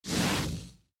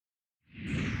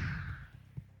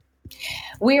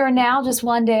We are now just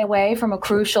one day away from a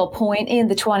crucial point in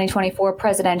the 2024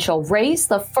 presidential race,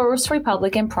 the first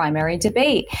Republican primary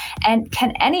debate. And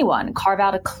can anyone carve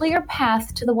out a clear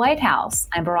path to the White House?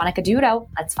 I'm Veronica Dudo.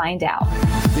 Let's find out.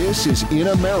 This is In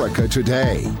America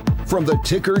Today from the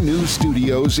Ticker News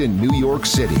Studios in New York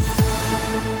City.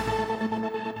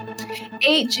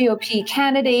 8 GOP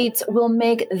candidates will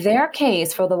make their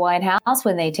case for the White House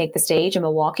when they take the stage in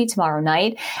Milwaukee tomorrow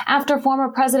night after former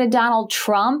President Donald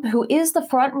Trump, who is the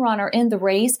front runner in the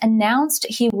race, announced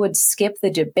he would skip the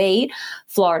debate.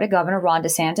 Florida Governor Ron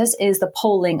DeSantis is the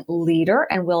polling leader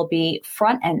and will be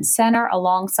front and center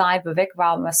alongside Vivek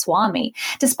Ramaswamy.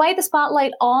 Despite the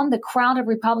spotlight on the crowded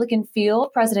Republican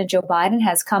field, President Joe Biden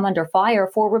has come under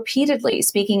fire for repeatedly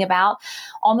speaking about,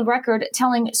 on the record,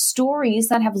 telling stories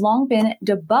that have long been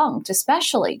debunked,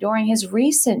 especially during his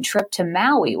recent trip to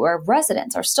Maui, where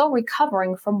residents are still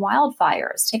recovering from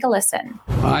wildfires. Take a listen.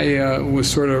 I was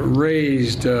sort of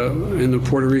raised in the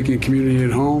Puerto Rican community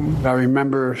at home. I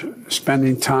remember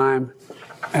spending time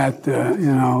at going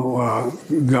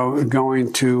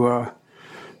to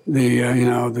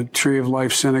the Tree of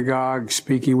Life Synagogue,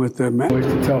 speaking with the men. I used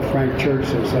to tell Frank Church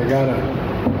this.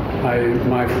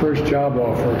 My first job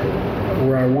offer,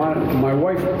 where I wanted, my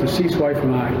wife, deceased wife,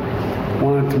 and I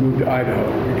wanted to move to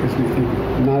Idaho because we think,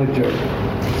 not a joke,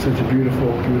 it's such a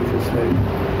beautiful, beautiful state.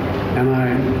 And I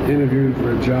interviewed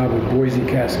for a job at Boise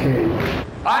Cascade.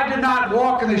 I did not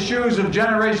walk in the shoes of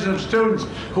generations of students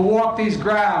who walked these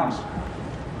grounds,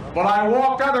 but I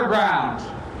walked other grounds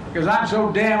because I'm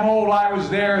so damn old I was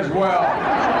there as well.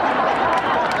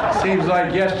 Seems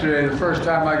like yesterday, the first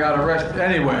time I got arrested.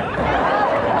 Anyway.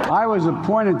 I was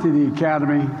appointed to the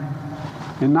Academy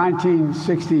in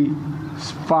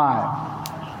 1965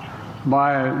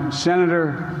 by a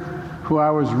senator who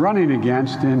I was running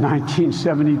against in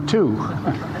 1972.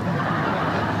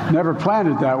 Never planned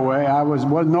it that way. I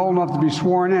wasn't old enough to be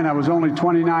sworn in. I was only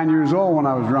 29 years old when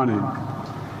I was running.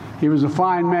 He was a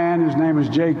fine man. His name was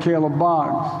J. Caleb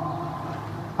Boggs.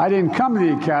 I didn't come to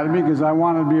the Academy because I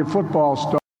wanted to be a football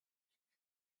star.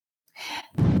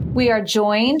 We are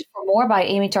joined for more by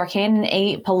Amy Tarkanian,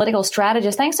 a political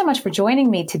strategist. Thanks so much for joining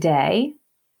me today.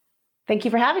 Thank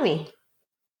you for having me.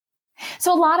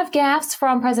 So a lot of gaffes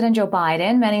from President Joe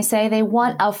Biden. Many say they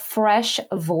want a fresh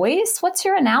voice. What's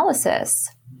your analysis?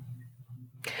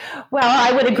 Well,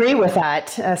 I would agree with that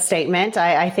statement.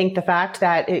 I think the fact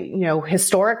that,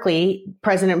 historically,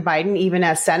 President Biden, even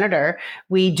as senator,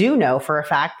 we do know for a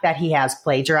fact that he has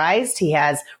plagiarized. He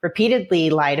has repeatedly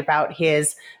lied about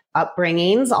his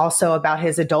upbringings, also about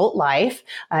his adult life,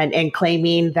 and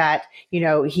claiming that,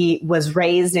 he was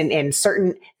raised in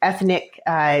certain ethnic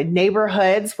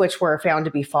neighborhoods, which were found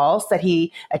to be false, that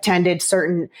he attended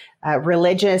certain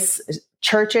religious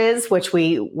churches, which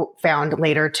we found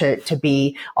later to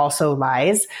be also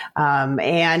lies.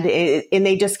 And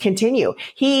they just continue.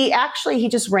 He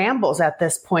just rambles at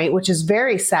this point, which is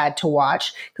very sad to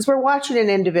watch because we're watching an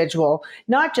individual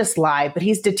not just lie, but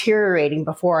he's deteriorating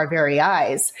before our very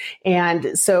eyes.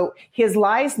 And so his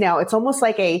lies now, it's almost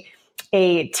like a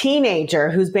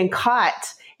teenager who's been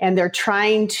caught and they're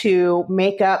trying to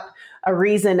make up a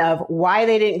reason of why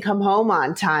they didn't come home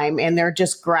on time. And they're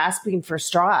just grasping for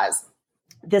straws.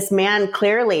 This man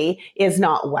clearly is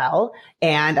not well.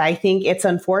 And I think it's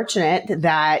unfortunate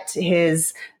that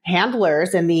his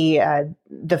handlers and the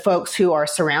folks who are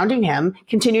surrounding him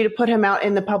continue to put him out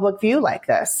in the public view like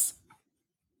this.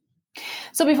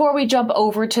 So before we jump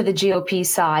over to the GOP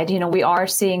side, we are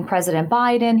seeing President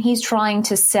Biden. He's trying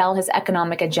to sell his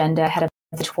economic agenda ahead of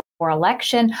the 2024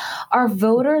 election. Are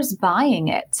voters buying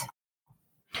it?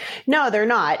 No, they're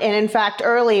not. And in fact,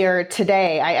 earlier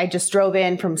today, I just drove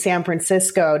in from San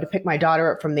Francisco to pick my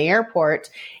daughter up from the airport,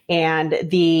 and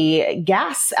the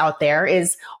gas out there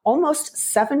is almost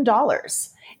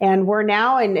 $7. And we're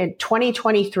now in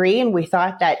 2023, and we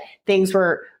thought that things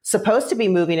were supposed to be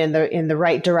moving in the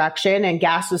right direction and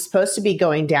gas was supposed to be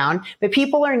going down, but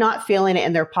people are not feeling it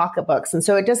in their pocketbooks. And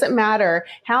so it doesn't matter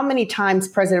how many times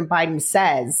President Biden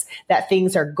says that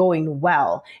things are going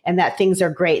well and that things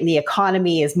are great and the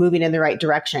economy is moving in the right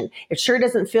direction. It sure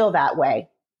doesn't feel that way.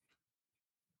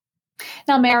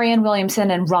 Now, Marianne Williamson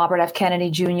and Robert F.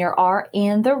 Kennedy Jr. are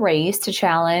in the race to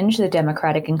challenge the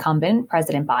Democratic incumbent,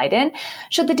 President Biden.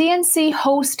 Should the DNC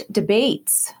host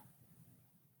debates?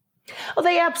 Well,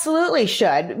 they absolutely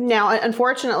should. Now,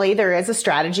 unfortunately, there is a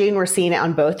strategy, and we're seeing it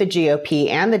on both the GOP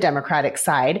and the Democratic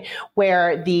side,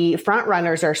 where the front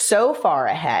runners are so far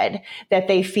ahead that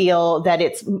they feel that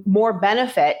it's more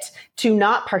benefit to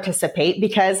not participate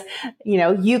because,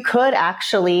 you could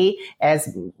actually,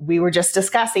 as we were just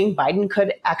discussing, Biden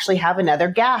could actually have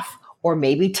another gaffe or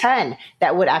maybe 10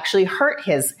 that would actually hurt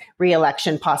his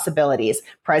reelection possibilities.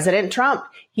 President Trump,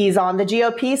 he's on the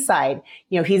GOP side.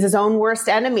 He's his own worst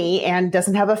enemy and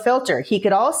doesn't have a filter. He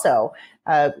could also,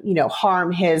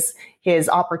 harm his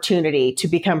opportunity to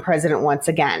become president once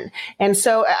again. And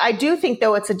so I do think,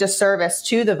 though, it's a disservice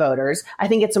to the voters. I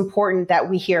think it's important that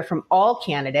we hear from all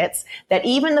candidates, that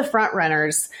even the front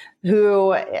runners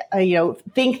who,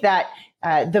 think that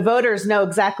the voters know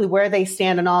exactly where they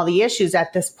stand on all the issues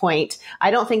at this point.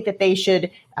 I don't think that they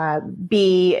should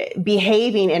be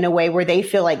behaving in a way where they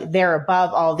feel like they're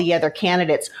above all the other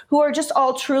candidates who are just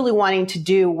all truly wanting to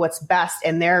do what's best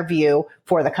in their view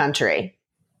for the country.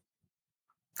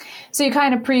 So you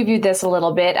kind of previewed this a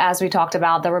little bit as we talked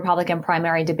about the Republican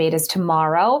primary debate is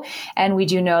tomorrow. And we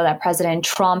do know that President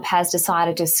Trump has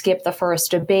decided to skip the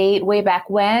first debate. Way back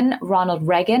when, Ronald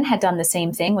Reagan had done the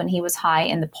same thing when he was high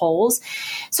in the polls.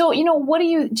 So, what do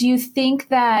you think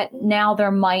that now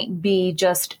there might be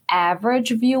just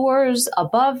average viewers,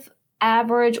 above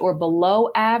average or below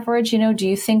average? Do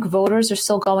you think voters are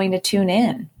still going to tune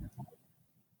in?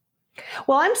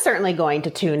 Well, I'm certainly going to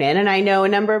tune in, and I know a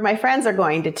number of my friends are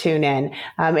going to tune in.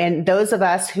 And those of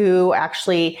us who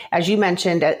actually, as you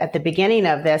mentioned at the beginning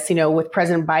of this, with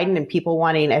President Biden and people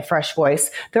wanting a fresh voice,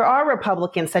 there are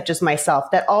Republicans such as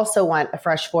myself that also want a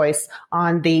fresh voice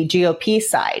on the GOP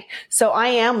side. So I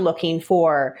am looking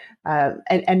for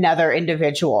another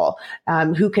individual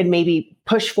who can maybe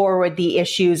push forward the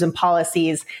issues and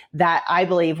policies that I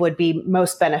believe would be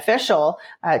most beneficial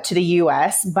to the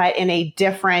U.S., but in a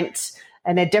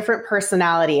different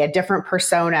personality, a different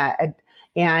persona,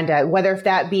 and whether if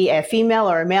that be a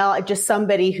female or a male, just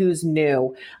somebody who's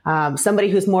new, somebody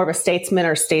who's more of a statesman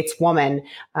or stateswoman,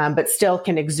 but still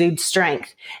can exude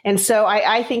strength. And so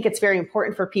I think it's very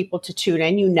important for people to tune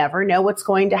in. You never know what's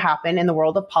going to happen in the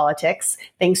world of politics.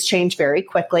 Things change very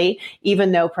quickly.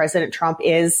 Even though President Trump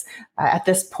is at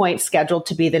this point scheduled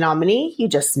to be the nominee, you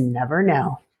just never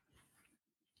know.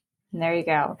 There you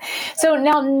go. So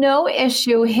now no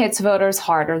issue hits voters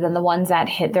harder than the ones that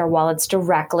hit their wallets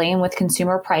directly. And with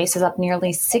consumer prices up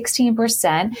nearly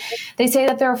 16%, they say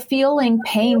that they're feeling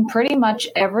pain pretty much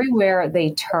everywhere they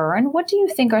turn. What do you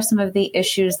think are some of the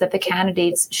issues that the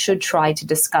candidates should try to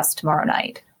discuss tomorrow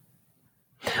night?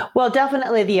 Well,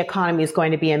 definitely the economy is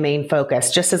going to be a main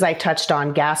focus. Just as I touched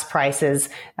on, gas prices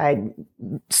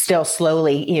still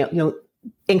slowly,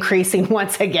 increasing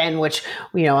once again, which,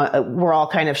 we're all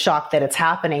kind of shocked that it's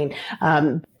happening.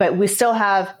 But we still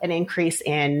have an increase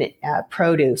in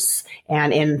produce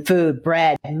and in food,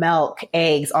 bread, milk,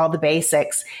 eggs, all the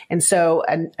basics. And so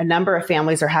a number of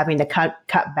families are having to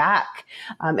cut back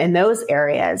in those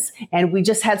areas. And we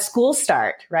just had school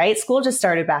start, right? School just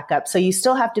started back up. So you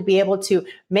still have to be able to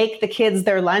make the kids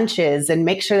their lunches and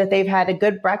make sure that they've had a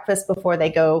good breakfast before they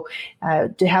go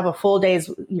to have a full day's,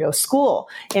 school.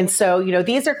 And so,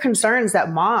 these are concerns that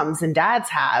moms and dads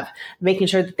have, making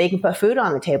sure that they can put food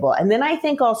on the table. And then I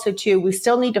think also, too, we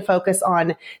still need to focus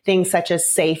on things such as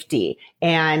safety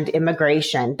and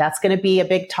immigration. That's going to be a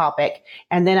big topic.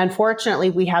 And then, unfortunately,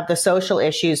 we have the social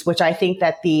issues, which I think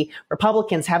that the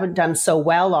Republicans haven't done so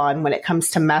well on when it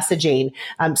comes to messaging,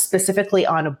 specifically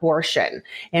on abortion.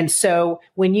 And so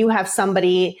when you have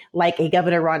somebody like a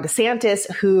Governor Ron DeSantis,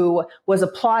 who was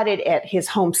applauded at his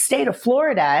home state of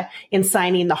Florida in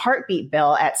signing the heartbeat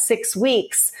bill at 6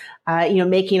 weeks,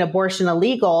 making abortion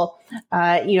illegal,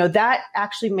 that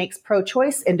actually makes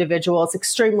pro-choice individuals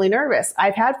extremely nervous.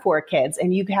 I've had 4 kids,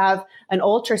 and you have an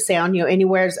ultrasound,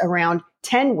 anywhere around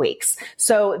 10 weeks.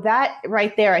 So that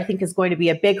right there, I think, is going to be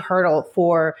a big hurdle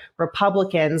for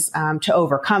Republicans to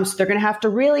overcome. So they're going to have to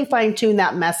really fine tune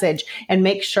that message and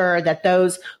make sure that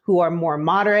those who are more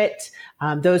moderate,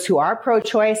 those who are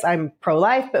pro-choice, I'm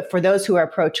pro-life, but for those who are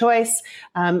pro-choice,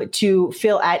 to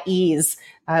feel at ease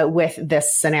with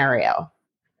this scenario.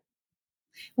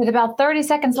 With about 30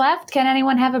 seconds left, can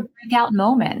anyone have a breakout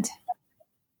moment?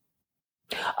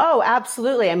 Oh,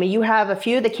 absolutely. I mean, you have a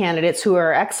few of the candidates who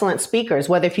are excellent speakers,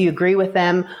 whether if you agree with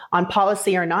them on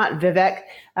policy or not. Vivek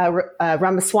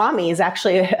Ramaswamy is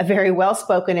actually a very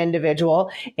well-spoken individual.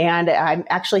 And I'm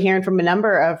actually hearing from a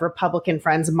number of Republican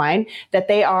friends of mine that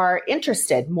they are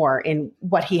interested more in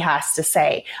what he has to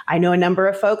say. I know a number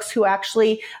of folks who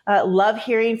actually love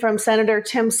hearing from Senator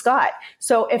Tim Scott.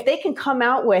 So if they can come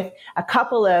out with a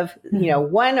couple of,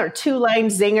 1 or 2 line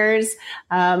zingers,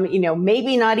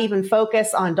 maybe not even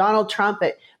focus on Donald Trump,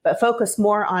 but focus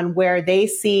more on where they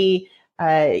see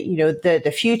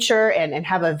the future and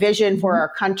have a vision for our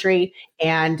country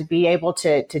and be able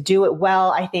to do it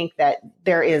well, I think that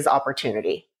there is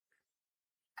opportunity.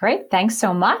 Great. Thanks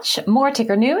so much. More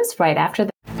Ticker News right after this.